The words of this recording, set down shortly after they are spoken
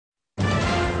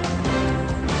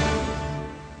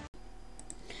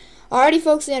Alrighty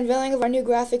folks, the unveiling of our new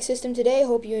graphic system today.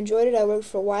 Hope you enjoyed it. I worked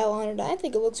for a while on it. I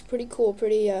think it looks pretty cool,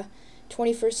 pretty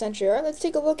 21st century. Alright, let's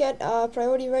take a look at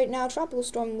priority right now. Tropical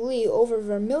Storm Lee over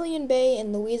Vermilion Bay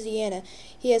in Louisiana.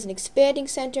 He has an expanding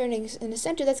center and a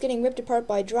center that's getting ripped apart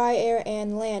by dry air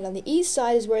and land. On the east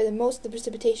side is where most of the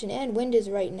precipitation and wind is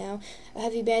right now. A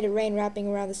heavy band of rain wrapping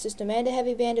around the system and a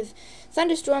heavy band of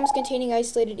thunderstorms containing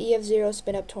isolated EF0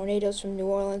 spin up tornadoes from New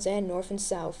Orleans and north and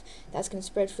south. That's going to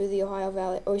spread through the Ohio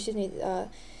Valley,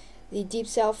 the deep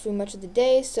south through much of the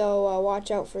day, so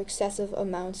watch out for excessive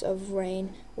amounts of rain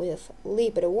with Lee.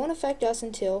 But it won't affect us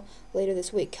until later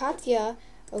this week. Katia,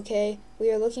 okay, we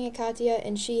are looking at Katia,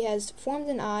 and she has formed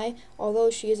an eye,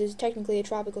 although she is technically a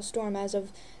tropical storm as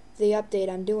of the update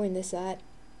I'm doing this at.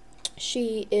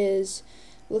 She is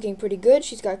looking pretty good.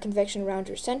 She's got convection around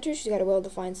her center. She's got a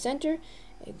well-defined center.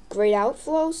 A great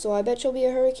outflow, so I bet she'll be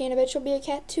a hurricane. I bet she'll be a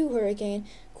Cat 2 hurricane.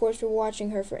 Of course, we're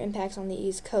watching her for impacts on the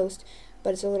East Coast,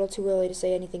 but it's a little too early to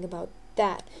say anything about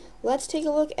that. Let's take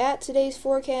a look at today's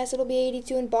forecast. It'll be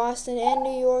 82 in Boston and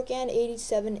New York and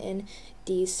 87 in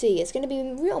DC. It's going to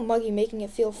be real muggy, making it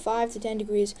feel 5 to 10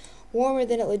 degrees warmer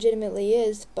than it legitimately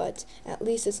is, but at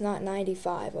least it's not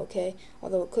 95, okay?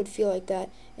 Although it could feel like that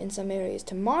in some areas.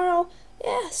 Tomorrow,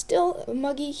 yeah, still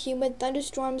muggy, humid,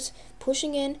 thunderstorms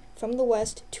pushing in from the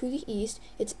west to the east.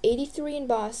 It's 83 in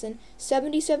Boston,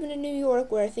 77 in New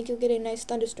York, where I think you'll get a nice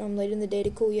thunderstorm late in the day to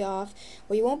cool you off.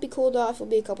 Where you won't be cooled off, you'll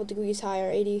be a couple degrees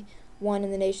higher, 81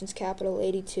 in the nation's capital,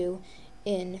 82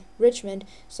 in Richmond.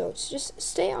 So just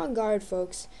stay on guard,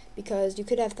 folks, because you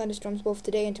could have thunderstorms both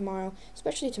today and tomorrow.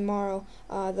 Especially tomorrow,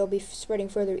 they'll be spreading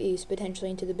further east,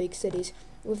 potentially into the big cities,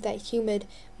 with that humid,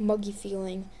 muggy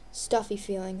feeling, stuffy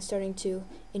feeling starting to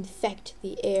infect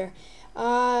the air.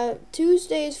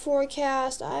 Tuesday's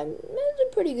forecast, it's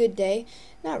a pretty good day.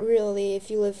 Not really if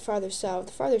you live farther south.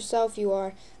 The farther south you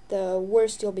are, the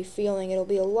worse you'll be feeling. It'll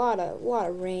be a lot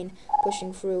of rain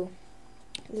pushing through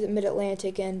the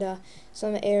mid-Atlantic and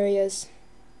some areas,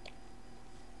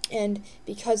 and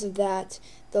because of that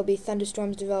there'll be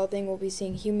thunderstorms developing. We'll be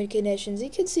seeing humid conditions. You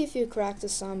could see a few cracks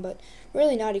of sun, but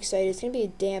really not excited. It's going to be a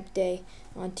damp day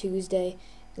on Tuesday.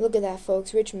 Look at that,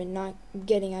 folks. Richmond not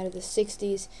getting out of the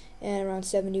 60s, and around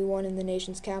 71 in the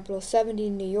nation's capital, 70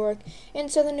 in New York. In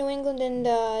southern New England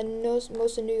and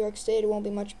most of New York State, it won't be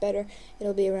much better.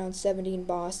 It'll be around 70 in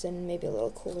Boston, maybe a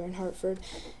little cooler in Hartford.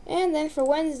 And then for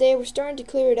Wednesday, we're starting to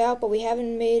clear it out, but we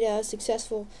haven't made a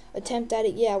successful attempt at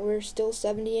it yet. We're still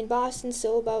 70 in Boston,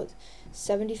 still about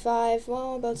 75,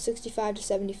 well, about 65 to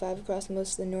 75 across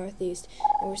most of the Northeast.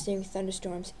 And we're seeing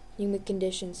thunderstorms, humid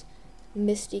conditions,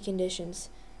 misty conditions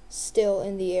still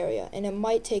in the area, and it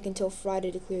might take until Friday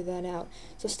to clear that out.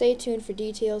 So stay tuned for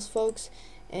details, folks,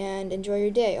 and enjoy your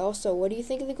day. Also, what do you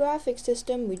think of the graphics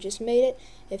system? We just made it.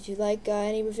 If you like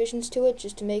any revisions to it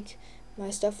just to make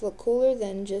my stuff look cooler,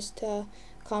 then just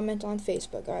comment on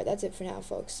Facebook. Alright, that's it for now,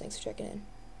 folks. Thanks for checking in.